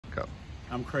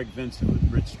I'm Craig Vincent with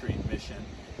Bridge Street Mission,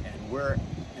 and we're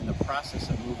in the process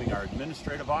of moving our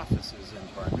administrative offices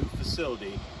into our new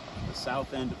facility on the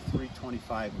south end of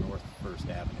 325 North 1st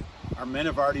Avenue. Our men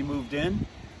have already moved in.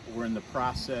 We're in the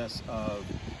process of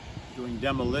doing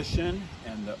demolition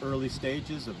and the early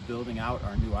stages of building out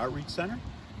our new outreach center.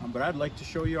 But I'd like to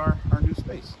show you our new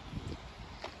space.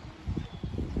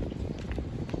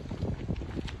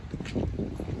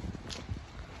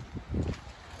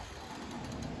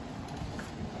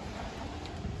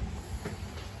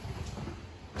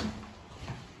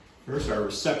 First, our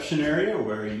reception area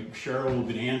where Cheryl will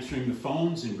be answering the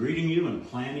phones and greeting you and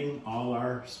planning all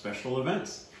our special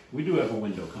events. We do have a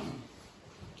window coming.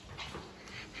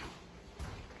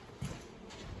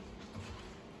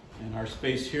 And our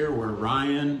space here where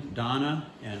Ryan, Donna,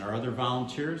 and our other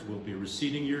volunteers will be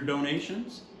receiving your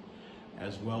donations,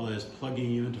 as well as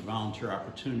plugging you into volunteer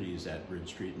opportunities at Bridge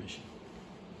Street Mission.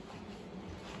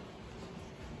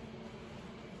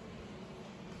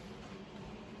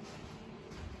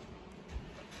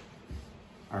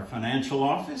 Our financial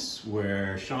office,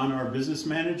 where Shauna, our business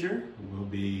manager, will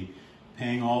be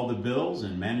paying all the bills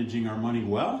and managing our money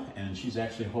well. And she's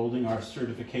actually holding our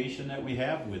certification that we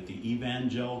have with the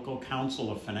Evangelical Council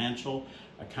of Financial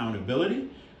Accountability,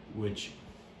 which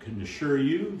can assure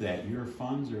you that your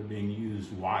funds are being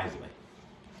used wisely.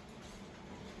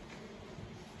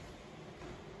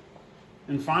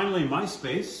 And finally, my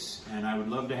space, and I would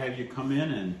love to have you come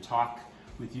in and talk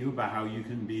with you about how you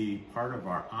can be part of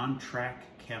our On Track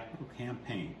Capital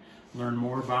Campaign. Learn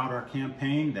more about our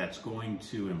campaign that's going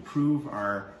to improve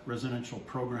our residential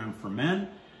program for men,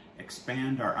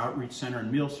 expand our outreach center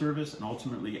and meal service, and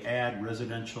ultimately add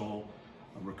residential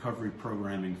recovery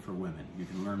programming for women. You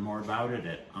can learn more about it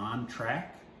at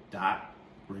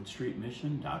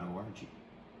ontrack.bridgestreetmission.org.